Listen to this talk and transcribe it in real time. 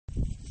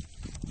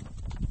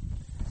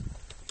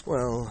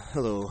Well,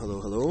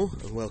 hello,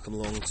 and welcome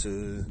along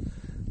to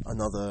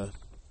another,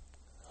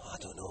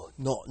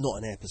 not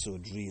an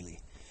episode really,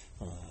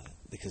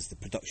 because the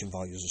production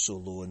values are so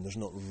low and there's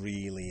not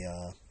really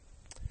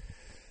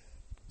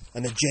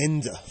an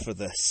agenda for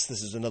this.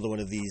 This is another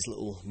one of these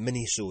little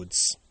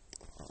mini-sodes,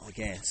 I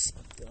guess.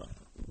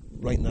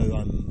 Right now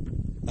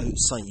I'm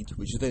outside,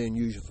 which is very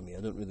unusual for me.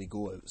 I don't really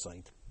go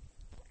outside.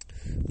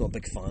 I'm not a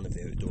big fan of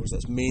the outdoors.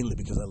 That's mainly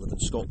because I live in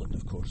Scotland,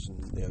 of course,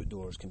 and the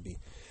outdoors can be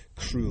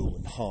cruel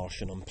and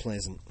harsh and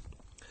unpleasant.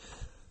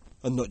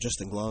 And not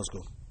just in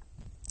Glasgow.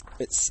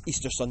 It's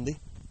Easter Sunday,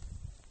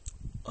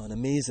 and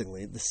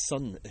amazingly the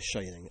sun is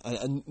shining.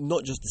 And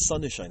not just the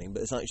sun is shining,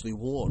 but it's actually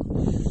warm.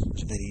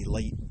 There's a very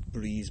light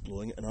breeze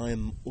blowing, and I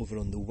am over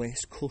on the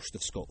west coast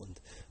of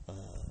Scotland,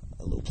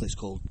 a little place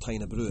called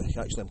Tynabrugh.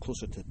 Actually, I'm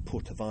closer to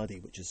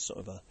Portavadie, which is sort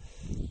of a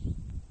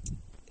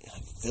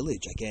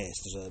village, I guess.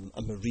 There's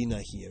a marina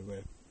here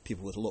where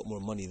people with a lot more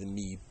money than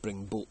me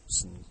bring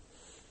boats and,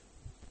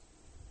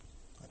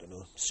 I don't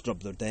know,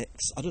 scrub their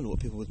decks. I don't know what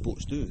people with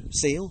boats do.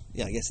 Sail?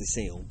 Yeah, I guess they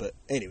sail. But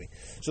anyway,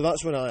 so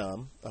that's where I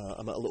am.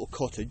 I'm at a little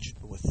cottage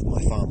with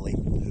my family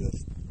who have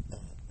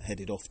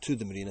headed off to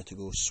the marina to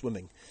go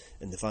swimming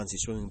in the fancy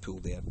swimming pool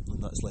there,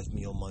 and that's left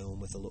me on my own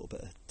with a little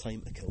bit of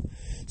time to kill.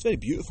 It's very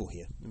beautiful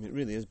here. I mean, it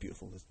really is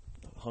beautiful. There's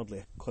hardly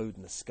a cloud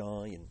in the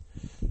sky, and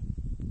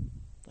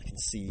I can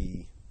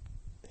see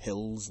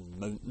hills and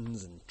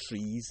mountains and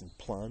trees and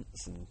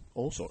plants and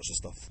all sorts of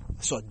stuff.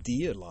 I saw a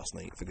deer last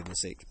night, for goodness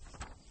sake.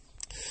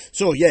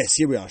 So yes,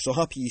 here we are. So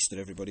happy Easter,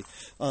 everybody.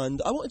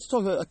 And I wanted to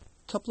talk about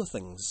a couple of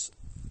things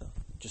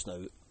just now.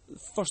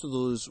 First of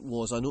those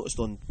was, I noticed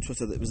on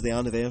Twitter that it was the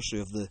anniversary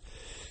of the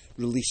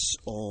release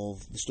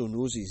of the Stone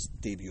Roses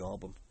debut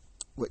album,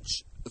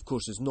 which of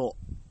course is not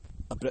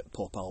a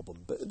Britpop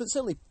album, but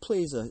certainly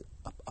plays a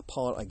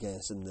part, I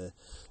guess, in the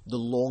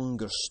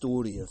longer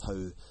story of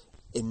how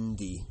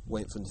indie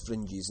went from the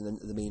fringes and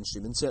into the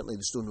mainstream. And certainly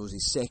the Stone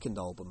Roses' second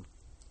album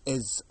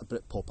is a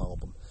Britpop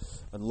album,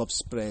 and Love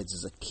Spreads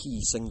is a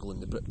key single in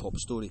the Britpop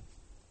story,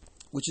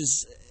 which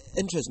is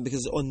interesting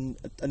because on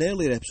an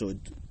earlier episode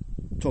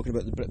talking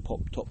about the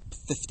Britpop top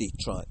 50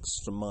 tracks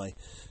from my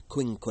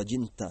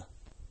Quinquaginta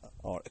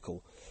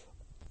article,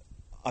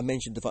 I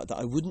mentioned the fact that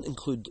I wouldn't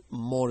include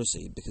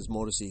Morrissey because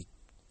Morrissey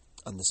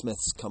and the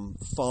Smiths come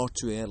far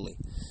too early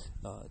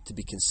to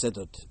be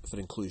considered for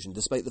inclusion,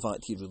 despite the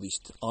fact he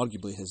released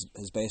arguably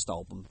his best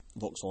album,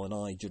 Vauxhall and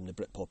I, during the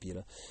Britpop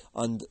era.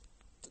 And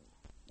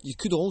you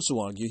could also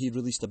argue he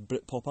released a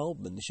Britpop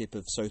album in the shape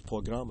of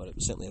Southpaw Grammar. It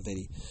was certainly a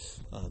very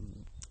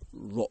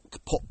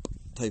rock-pop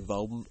type of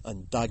album,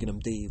 and Dagenham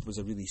Dave was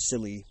a really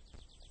silly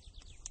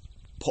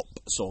pop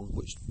song,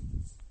 which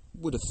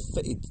would have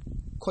fitted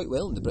quite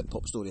well in the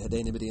Britpop story had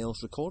anybody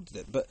else recorded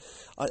it. But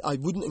I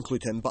wouldn't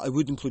include him, but I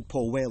would include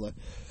Paul Weller.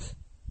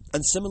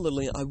 And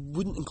similarly, I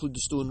wouldn't include the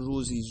Stone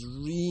Roses,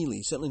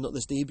 really, certainly not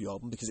this debut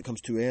album, because it comes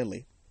too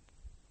early.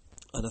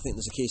 And I think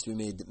there's a case to be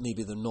made that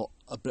maybe they're not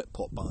a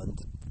Britpop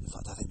band. In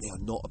fact, I think they are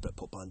not a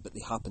Britpop band, but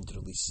they happen to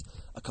release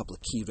a couple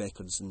of key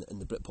records in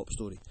the Britpop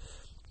story.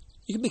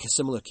 You can make a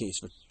similar case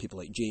for people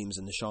like James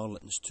and the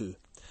Charlatans too.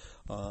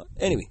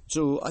 Anyway,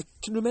 so I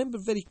can remember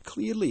very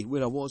clearly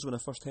where I was when I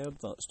first heard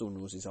that Stone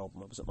Roses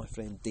album. I was at my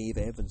friend Dave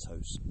Evans'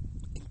 house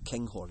in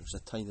Kinghorn, which is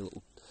a tiny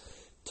little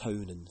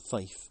town in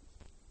Fife.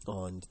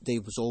 And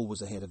Dave was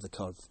always ahead of the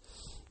curve.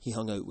 He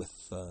hung out with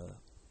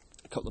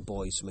a couple of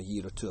boys from a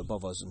year or two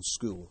above us in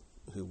school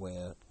who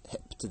were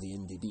hip to the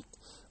indie beat,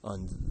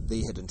 and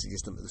they had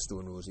introduced him to the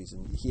Stone Roses,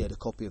 and he had a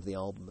copy of the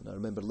album, and I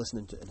remember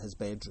listening to it in his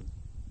bedroom.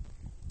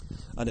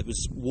 And it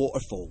was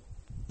Waterfall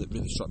that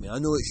really struck me. I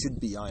know it should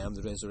be I Am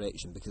the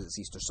Resurrection because it's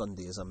Easter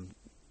Sunday as I'm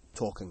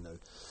talking now,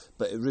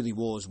 but it really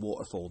was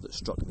Waterfall that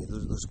struck me.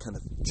 Those kind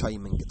of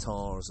chiming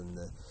guitars and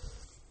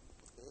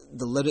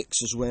the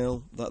lyrics as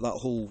well. That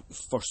whole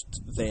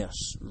first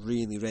verse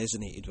really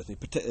resonated with me,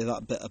 particularly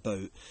that bit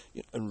about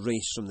and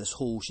race from this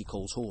hole she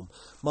calls home.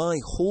 My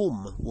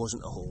home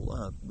wasn't a hole.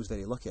 I was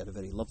very lucky. I had a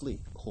very lovely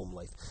home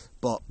life,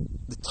 but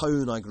the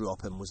town I grew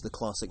up in was the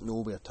classic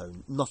nowhere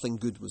town. Nothing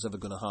good was ever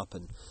going to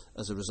happen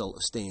as a result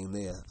of staying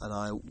there, and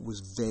I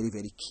was very,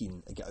 very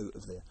keen to get out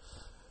of there.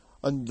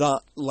 And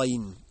that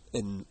line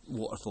in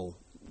Waterfall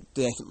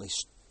definitely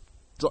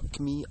struck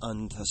me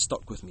and has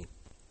stuck with me.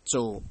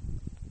 So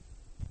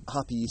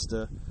happy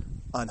Easter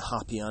and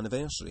happy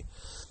anniversary.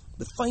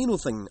 The final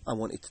thing I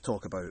wanted to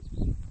talk about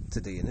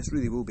today, and this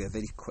really will be a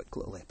very quick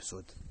little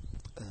episode,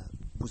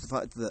 was the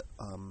fact that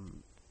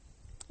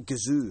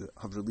Gazoo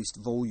have released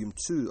Volume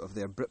 2 of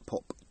their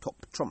Britpop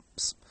Top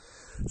Trumps.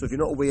 So if you're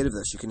not aware of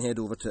this, you can head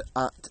over to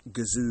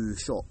 @Gazoo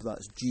Shop.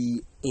 That's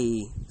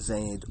GAZOO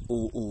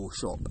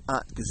Shop,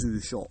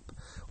 @Gazoo Shop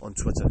on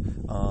Twitter,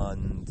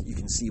 and you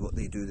can see what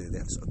they do there. They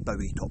have sort of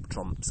Bowie Top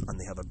Trumps, and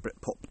they have a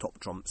Britpop Top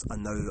Trumps,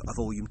 and now a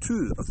Volume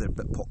 2 of their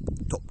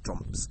Britpop Top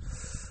Trumps.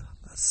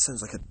 That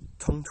sounds like a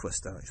tongue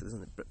twister, actually,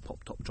 doesn't it?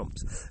 Britpop Top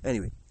Trumps.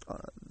 Anyway,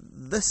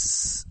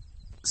 this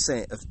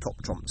set of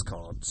Top Trumps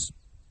cards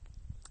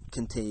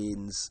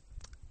contains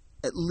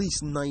at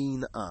least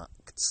 9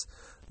 acts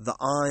that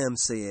I am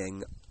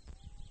saying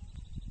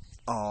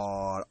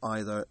are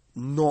either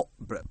not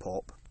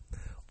Britpop,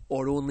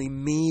 or only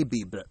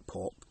maybe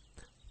Britpop,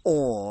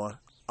 or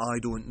I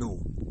don't know.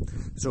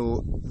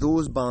 So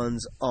those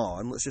bands are,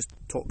 and let's just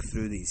talk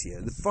through these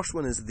here. The first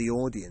one is The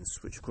Audience,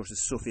 which of course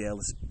is Sophie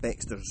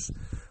Ellis-Bextor's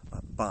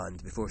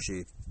band before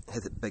she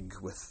hit it big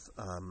with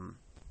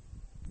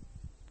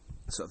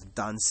sort of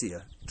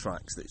dancier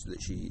tracks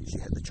that she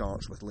hit the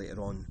charts with later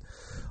on.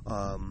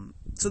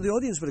 So The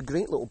Audience were a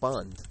great little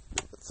band,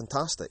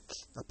 fantastic.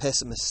 A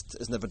pessimist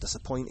is never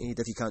disappointed.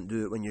 If you can't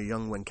do it when you're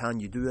young, when can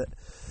you do it?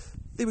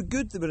 They were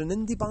good. They were an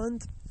indie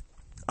band.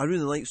 I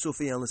really liked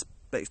Sophie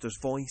Ellis-Bextor's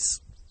voice.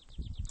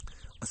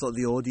 I thought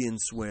The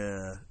Audience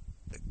were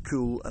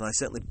cool, and I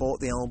certainly bought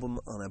the album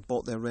and I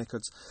bought their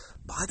records,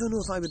 but I don't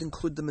know if I would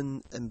include them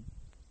in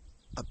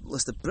a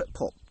list of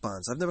Britpop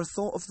bands. I've never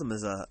thought of them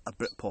as a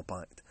Britpop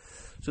act.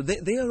 So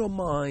they are on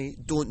my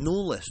don't know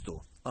list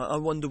though. I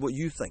wonder what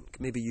you think.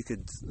 Maybe you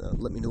could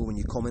let me know when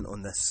you comment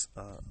on this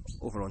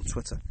over on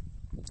Twitter.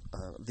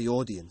 The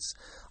Audience.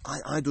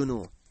 I don't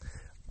know.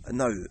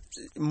 Now,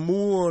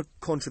 more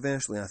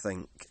controversially, I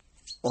think,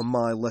 on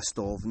my list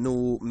of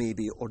no,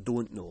 maybe, or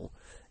don't know,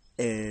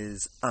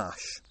 is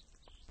Ash,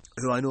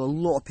 who I know a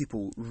lot of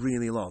people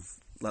really love.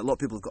 Like, a lot of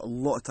people have got a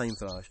lot of time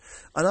for Ash.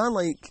 And I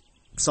like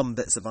some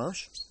bits of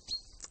Ash,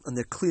 and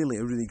they're clearly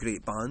a really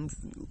great band,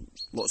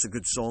 lots of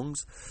good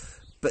songs,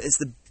 but it's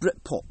the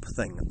Britpop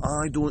thing.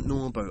 I don't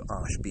know about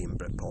Ash being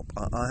Britpop.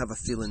 I have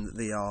a feeling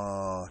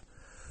that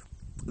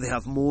they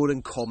have more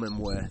in common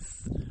with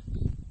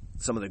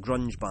some of the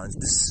grunge bands,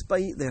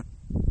 despite their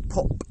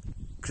pop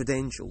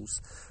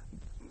credentials.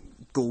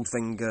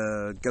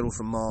 Goldfinger, Girl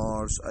from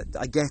Mars,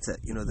 I get it,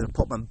 you know, they're a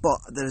pop band,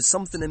 but there is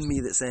something in me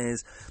that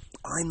says,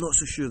 I'm not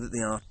so sure that they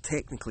are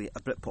technically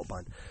a Britpop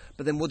band.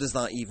 But then what does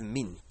that even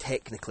mean,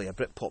 technically a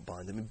Britpop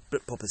band? I mean,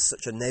 Britpop is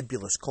such a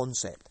nebulous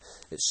concept.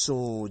 It's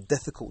so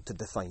difficult to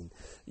define.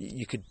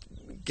 You could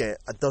get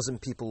a dozen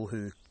people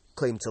who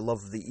claim to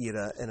love the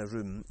era in a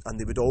room, and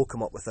they would all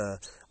come up with a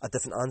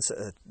different answer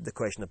to the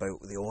question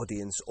about The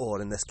Audience,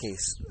 or in this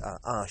case,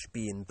 Ash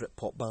being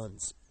Britpop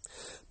bands.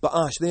 But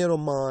Ash, they're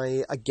on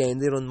my I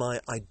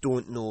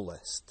don't know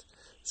list.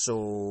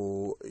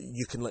 So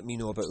you can let me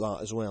know about that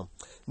as well.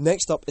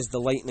 Next up is the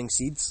Lightning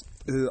Seeds,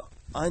 who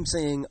I'm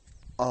saying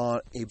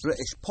are a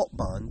British pop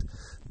band,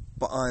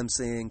 but I'm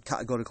saying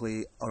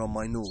categorically are on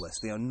my no list.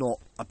 They are not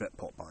a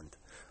Britpop band.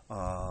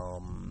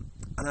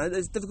 And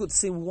it's difficult to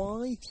say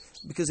why,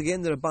 because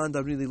again, they're a band I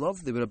really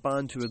love. They were a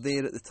band who were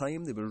there at the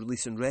time. They were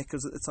releasing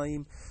records at the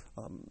time.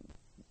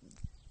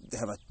 They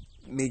have a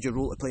major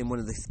role to play in one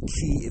of the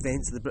key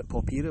events of the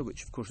Britpop era,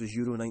 which of course was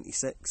Euro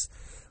 96,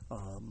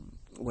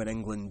 when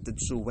England did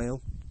so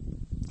well,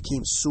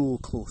 came so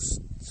close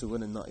to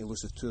winning that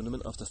elusive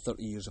tournament after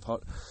 30 years of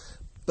hurt.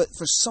 But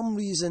for some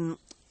reason,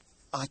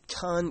 I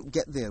can't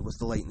get there with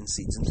the Lightning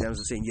Seeds in terms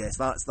of saying, yes,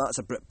 that's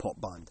a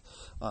Britpop band.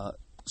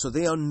 So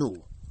they are no.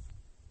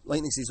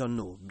 Lightning Seeds are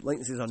no.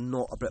 Lightning Seeds are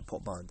not a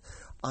Britpop band.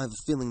 I have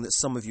a feeling that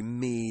some of you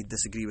may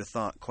disagree with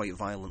that quite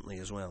violently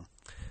as well.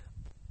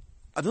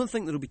 I don't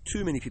think there will be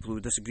too many people who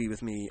would disagree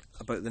with me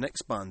about the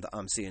next band that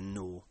I'm saying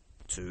no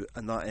to,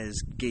 and that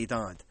is Gay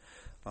Dad.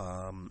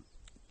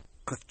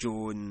 Cliff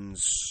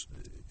Jones,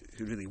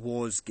 who really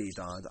was Gay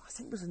Dad, I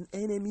think was an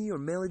NME or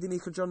Melody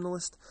Maker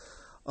journalist.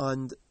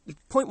 And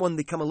point one,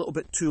 they come a little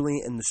bit too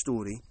late in the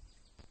story.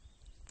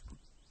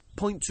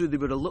 Point two, they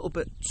were a little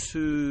bit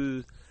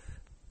too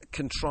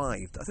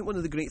contrived. I think one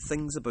of the great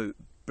things about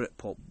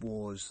Britpop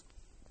was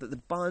that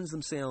the bands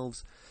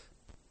themselves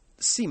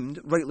seemed,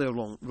 rightly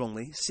or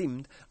wrongly,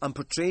 and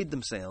portrayed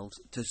themselves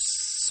to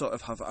sort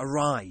of have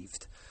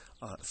arrived,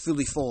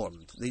 fully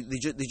formed. They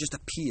just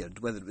appeared,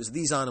 whether it was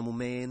These Animal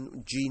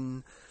Men,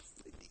 Gene,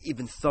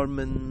 even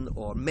Thurman,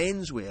 or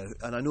Menswear.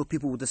 And I know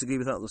people will disagree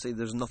with that. They'll say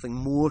there's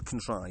nothing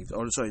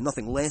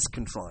nothing less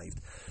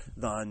contrived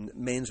than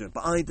Menswear.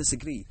 But I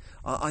disagree.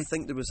 I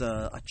think there was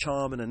a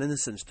charm and an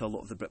innocence to a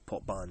lot of the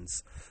Britpop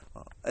bands,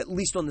 at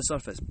least on the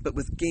surface. But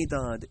with Gay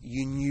Dad,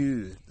 you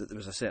knew that there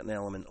was a certain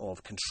element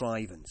of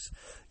contrivance.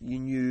 You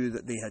knew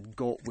that they had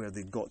got where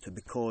they'd got to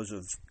because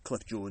of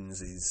Cliff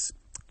Jones's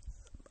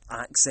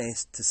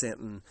access to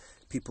certain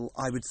people,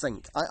 I would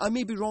think. I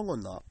may be wrong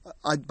on that,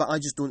 but I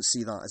just don't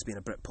see that as being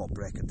a Britpop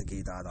record, the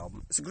Gay Dad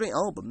album. It's a great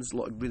album, there's a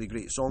lot of really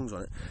great songs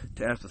on it.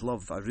 To Earth With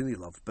Love, I really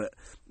love, but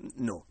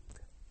no.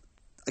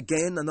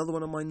 Again, another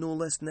one on my no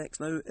list next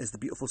now is The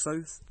Beautiful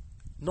South.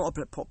 Not a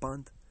Britpop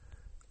band.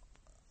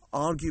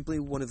 Arguably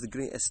one of the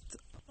greatest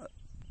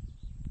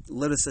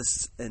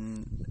lyricists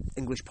in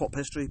English pop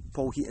history,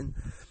 Paul Heaton.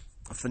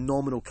 A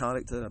phenomenal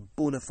character, a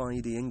bona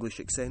fide English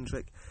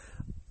eccentric.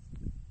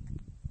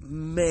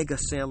 Mega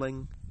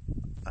selling,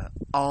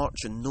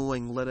 arch and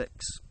knowing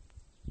lyrics,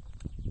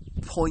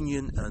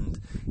 poignant and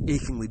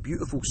achingly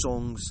beautiful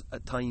songs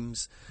at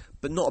times,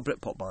 but not a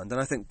Britpop band. And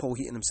I think Paul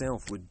Heaton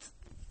himself would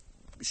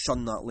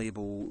shun that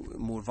label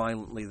more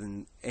violently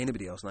than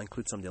anybody else, and I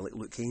include somebody like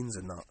Luke Haynes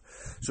in that.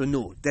 So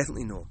no,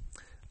 definitely no.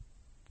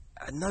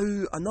 And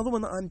now another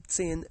one that I'm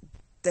saying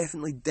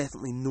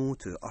definitely no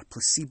to are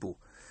Placebo,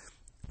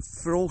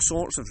 for all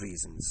sorts of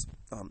reasons.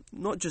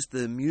 not just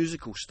the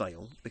musical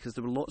style, because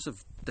there were lots of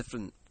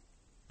different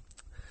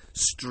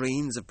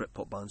strains of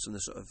Britpop bands, from the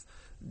sort of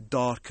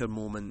darker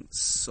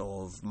moments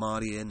of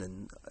Marion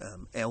and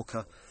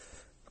Elka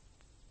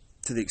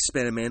to the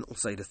experimental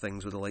side of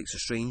things with the likes of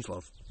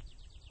Strangelove.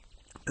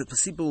 But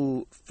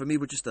Placebo, for me,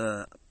 were just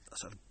a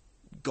sort of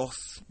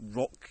goth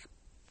rock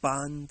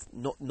band,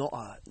 not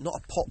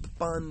a pop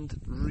band,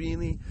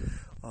 really.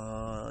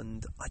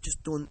 And I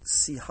just don't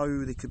see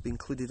how they could be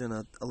included in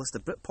a list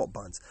of Britpop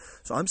bands.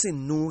 So I'm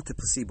saying no to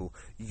Placebo.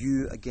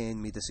 You,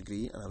 again, may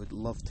disagree, and I would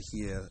love to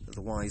hear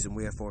the whys and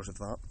wherefores of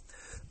that.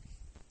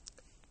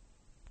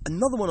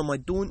 Another one on my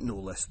don't know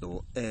list,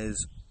 though,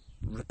 is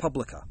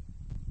Republica.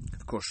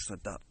 Of course,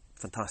 had that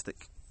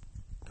fantastic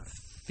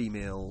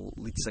female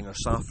lead singer,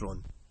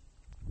 Saffron,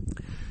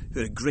 who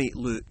had a great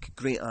look,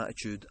 great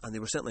attitude, and they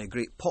were certainly a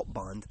great pop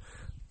band.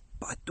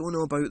 But I don't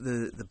know about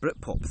the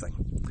Britpop thing.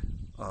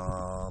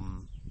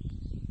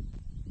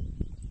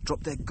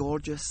 Drop Dead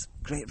Gorgeous,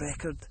 great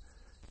record.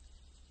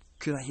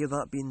 Could I hear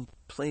that being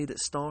played at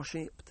Star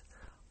Shaped?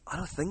 I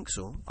don't think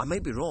so. I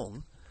might be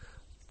wrong,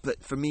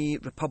 but for me,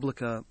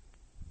 Republica,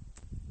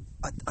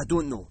 I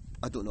don't know.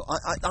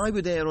 I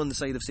would err on the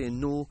side of saying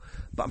no,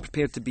 but I'm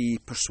prepared to be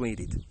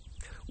persuaded.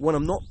 One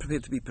I'm not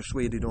prepared to be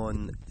persuaded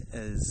on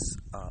is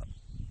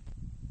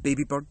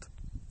Babybird.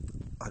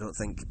 I don't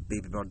think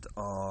Babybird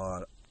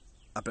are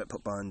a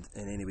Britpop band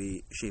in any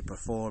way, shape or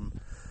form.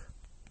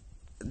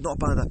 Not a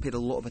band I've paid a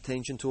lot of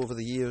attention to over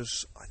the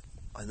years.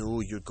 I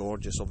know You're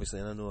Gorgeous, obviously,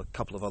 and I know a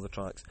couple of other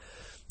tracks,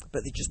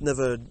 but they just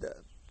never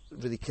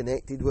really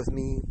connected with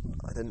me.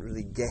 I didn't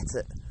really get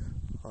it.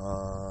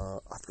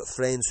 I've got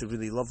friends who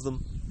really love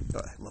them.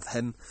 I love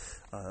him.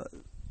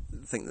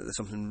 Think that there's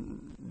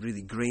something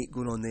really great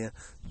going on there,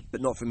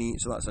 but not for me,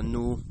 so that's a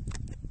no.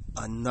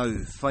 And now,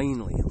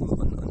 finally,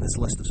 on this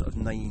list of sort of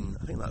 9,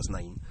 I think that's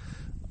 9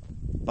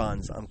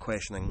 bands that I'm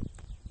questioning,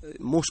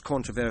 most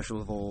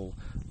controversial of all,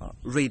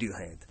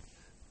 Radiohead.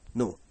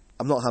 No,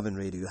 I'm not having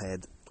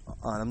Radiohead,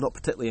 and I'm not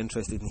particularly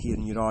interested in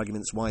hearing your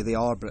arguments why they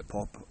are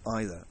Britpop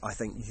either. I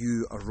think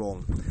you are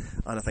wrong,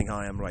 and I think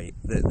I am right.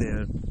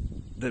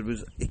 There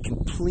was a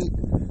complete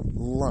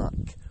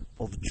lack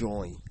of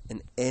joy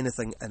in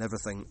anything and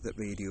everything that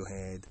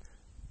Radiohead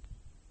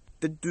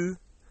did do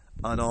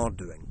and are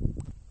doing.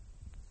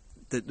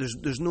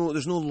 There's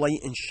no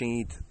light and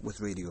shade with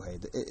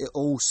Radiohead. It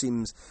all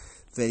seems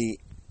very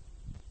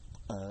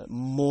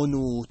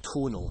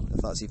monotonal,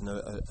 if that's even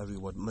a real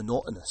word.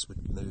 Monotonous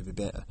would maybe be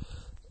better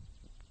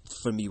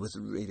for me with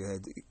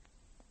Radiohead.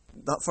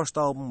 That first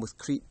album with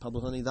Creep,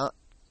 Pablo Honey, that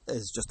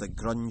is just a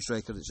grunge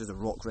record. It's just a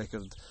rock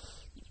record,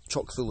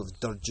 chock full of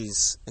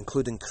dirges,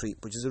 including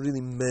Creep, which is a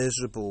really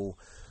miserable,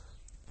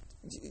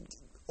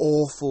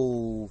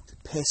 awful,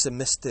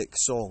 pessimistic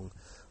song.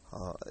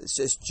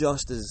 It's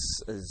just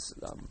as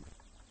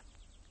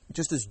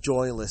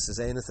joyless as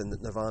anything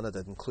that Nirvana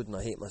did, including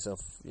I Hate Myself,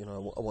 I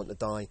Want to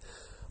Die.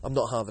 I'm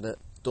not having it,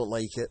 don't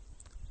like it.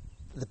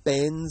 The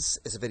Bends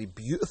is a very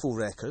beautiful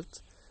record,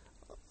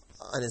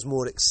 and is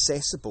more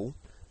accessible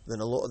than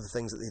a lot of the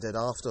things that they did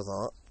after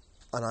that.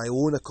 And I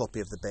own a copy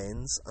of The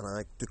Bends, and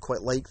I do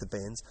quite like The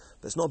Bends,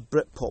 but it's not a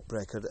Britpop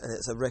record, and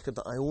it's a record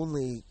that I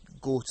only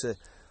go to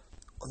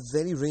on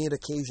very rare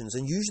occasions,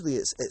 and usually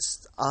it's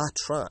a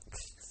track,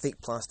 Fake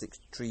Plastic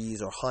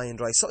Trees or High and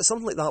Dry,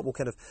 something like that will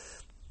kind of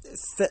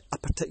fit a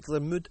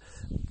particular mood.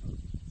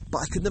 But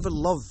I could never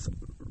love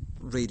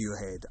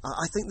Radiohead.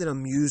 I think they're a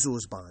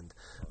musos band.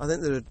 I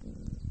think they're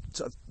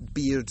sort of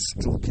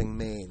beard-stroking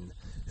men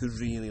who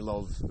really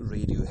love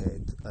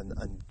Radiohead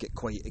and get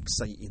quite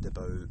excited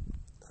about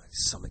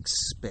some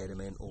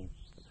experimental,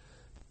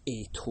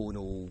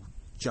 atonal,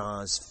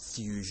 jazz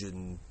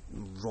fusion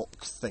rock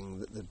thing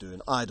that they're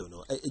doing. I don't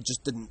know. It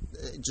just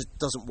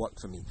doesn't work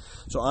for me.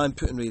 So I'm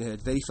putting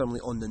Radiohead very firmly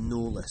on the no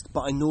list.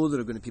 But I know there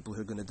are going to be people who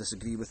are going to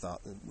disagree with that.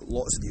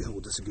 Lots of you who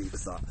will disagree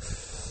with that.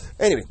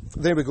 Anyway,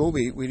 there we go.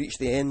 We reached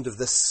the end of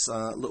this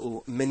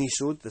little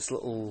mini-sode, this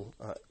little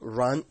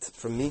rant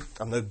from me.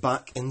 I'm now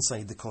back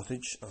inside the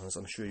cottage, as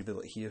I'm sure you'll be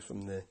able to hear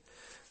from the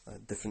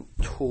different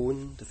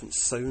tone, different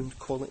sound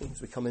quality as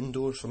we come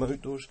indoors from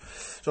outdoors.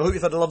 So I hope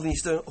you've had a lovely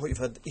Easter. I hope you've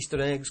had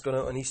Easter eggs, gone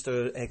out on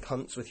Easter egg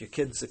hunts with your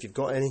kids if you've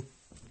got any,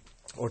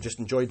 or just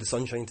enjoyed the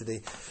sunshine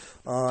today.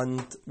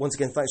 And once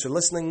again, thanks for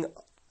listening.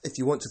 If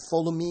you want to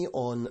follow me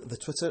on the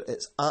Twitter,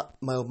 it's at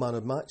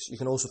MildManneredMax. You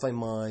can also find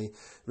my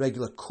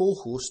regular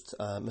co-host,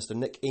 Mr.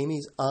 Nick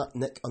Amies, at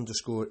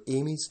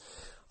Nick_Amies.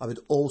 I would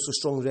also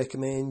strongly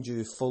recommend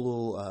you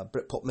follow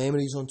Britpop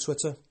Memories on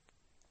Twitter,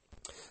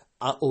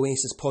 at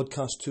Oasis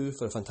Podcast 2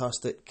 for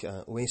fantastic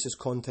Oasis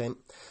content.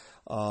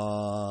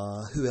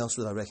 Who else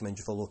would I recommend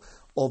you follow?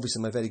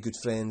 Obviously my very good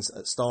friends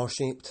at Star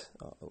Shaped,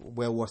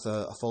 well worth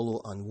a follow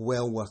and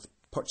well worth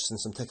purchasing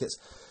some tickets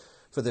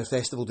for their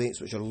festival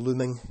dates, which are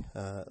looming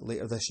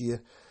later this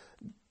year.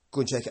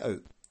 Go and check it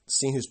out,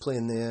 see who's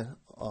playing there.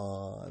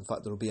 In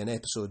fact, there will be an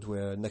episode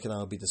where Nick and I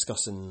will be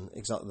discussing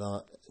exactly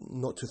that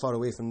not too far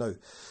away from now.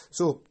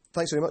 So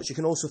thanks very much. You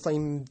can also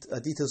find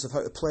details of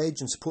how to pledge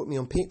and support me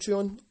on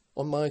Patreon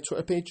on my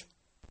Twitter page.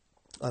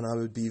 and I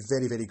would be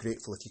very, very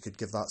grateful if you could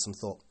give that some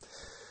thought.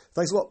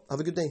 Thanks a lot. Have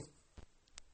a good day.